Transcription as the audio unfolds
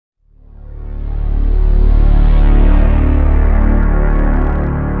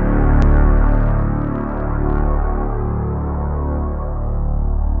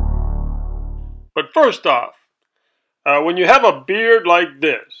first off, when you have a beard like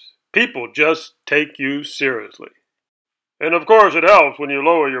this, people just take you seriously. And of course it helps when you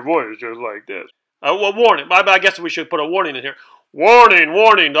lower your voice just like this. Well, warning. I guess we should put a warning in here. Warning,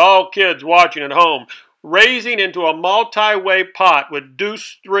 warning to all kids watching at home. Raising into a multi-way pot with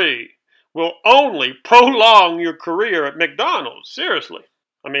deuce 3 will only prolong your career at McDonald's. Seriously.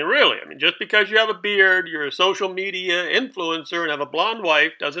 I mean, really. I mean, just because you have a beard, you're a social media influencer, and have a blonde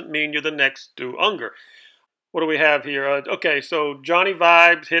wife doesn't mean you're the next Stu Unger. What do we have here? Okay, so Johnny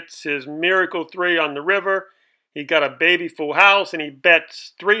Vibes hits his miracle 3 on the river. He got a baby full house, and he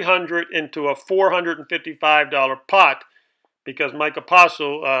bets $300 into a $455 pot because Mike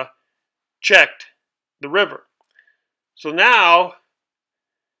Apostle checked the river. So now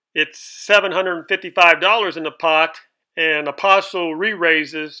it's $755 in the pot, and Apostle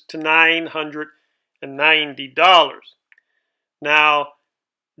re-raises to $990. Now,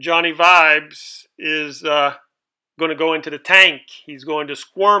 Johnny Vibes is going to go into the tank. He's going to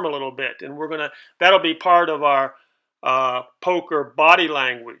squirm a little bit, and that'll be part of our poker body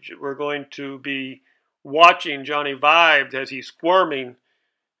language. We're going to be watching Johnny Vibes as he's squirming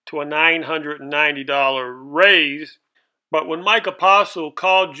to a $990 raise. But when Mike Apostle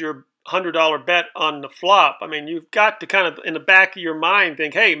called your $100 bet on the flop, I mean, you've got to kind of, in the back of your mind,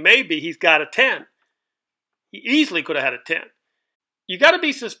 think, hey, maybe he's got a 10. He easily could have had a 10. You got to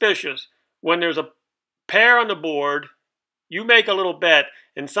be suspicious when there's a pair on the board, you make a little bet,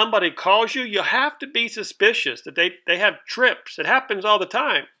 and somebody calls you, you have to be suspicious that they have trips. It happens all the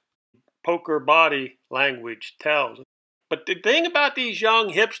time. Poker body language tells. But the thing about these young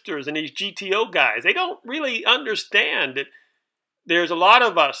hipsters and these GTO guys, they don't really understand that there's a lot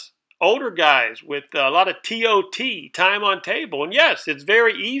of us older guys with a lot of TOT, time on table. And yes, it's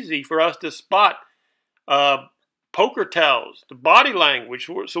very easy for us to spot poker tells, the body language.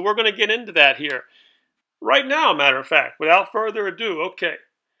 So we're going to get into that here right now, matter of fact, without further ado. Okay,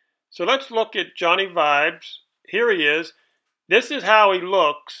 so let's look at Johnny Vibes. Here he is. This is how he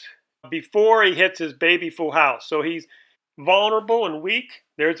looks before he hits his baby full house. So he's vulnerable and weak.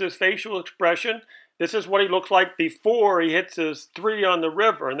 There's his facial expression. This is what he looks like before he hits his 3 on the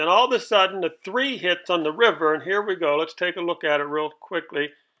river. And then all of a sudden, the 3 hits on the river. And here we go. Let's take a look at it real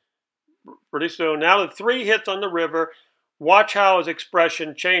quickly. Pretty soon. Now the 3 hits on the river. Watch how his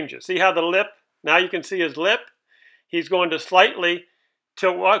expression changes. See how the lip, now you can see his lip. He's going to slightly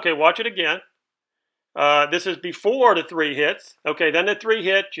tilt. Okay, watch it again. This is before the 3 hits. Okay, then the 3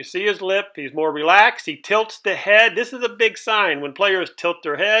 hits. You see his lip. He's more relaxed. He tilts the head. This is a big sign when players tilt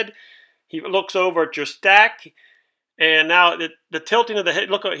their head. He looks over at your stack, and now the tilting of the head,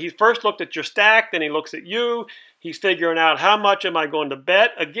 look, he first looked at your stack, then he looks at you. He's figuring out how much am I going to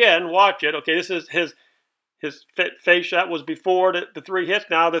bet. Again, watch it. Okay, this is his face. That was before the 3 hits.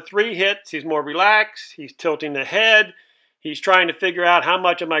 Now the 3 hits, he's more relaxed. He's tilting the head. He's trying to figure out how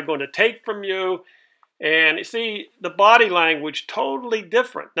much am I going to take from you. And you see, the body language totally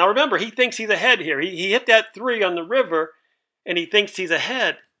different. Now remember, he thinks he's ahead here. He hit that 3 on the river, and he thinks he's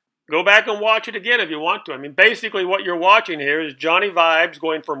ahead. Go back and watch it again if you want to. I mean, basically what you're watching here is Johnny Vibes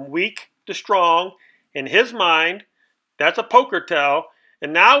going from weak to strong. In his mind, that's a poker tell.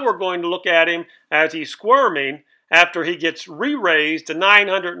 And now we're going to look at him as he's squirming after he gets re-raised to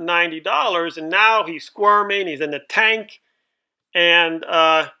 $990. And now he's squirming, he's in the tank. And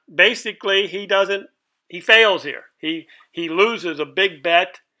basically he fails here. He loses a big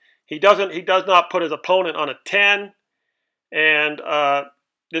bet. He does not put his opponent on a 10. And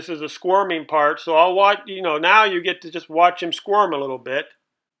this is the squirming part, so I'll watch, now you get to just watch him squirm a little bit.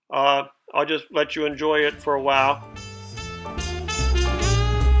 I'll just let you enjoy it for a while.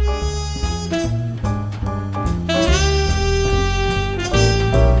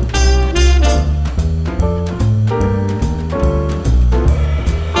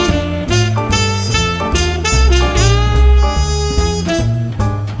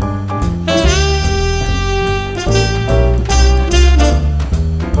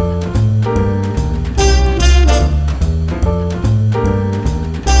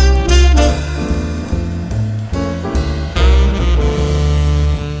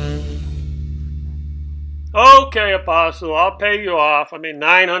 Okay, Apostle, I'll pay you off. I mean,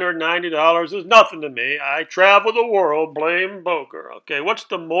 $990 is nothing to me. I travel the world playing poker. Okay, what's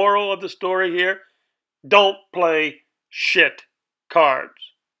the moral of the story here? Don't play shit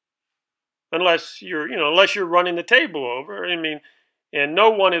cards. Unless you're running the table over. I mean, and no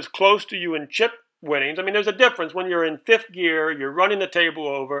one is close to you in chip winnings. I mean, there's a difference when you're in 5th gear, you're running the table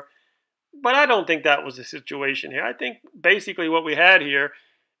over. But I don't think that was the situation here. I think basically what we had here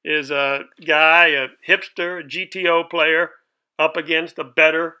is a guy, a hipster, a GTO player, up against a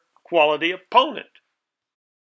better quality opponent.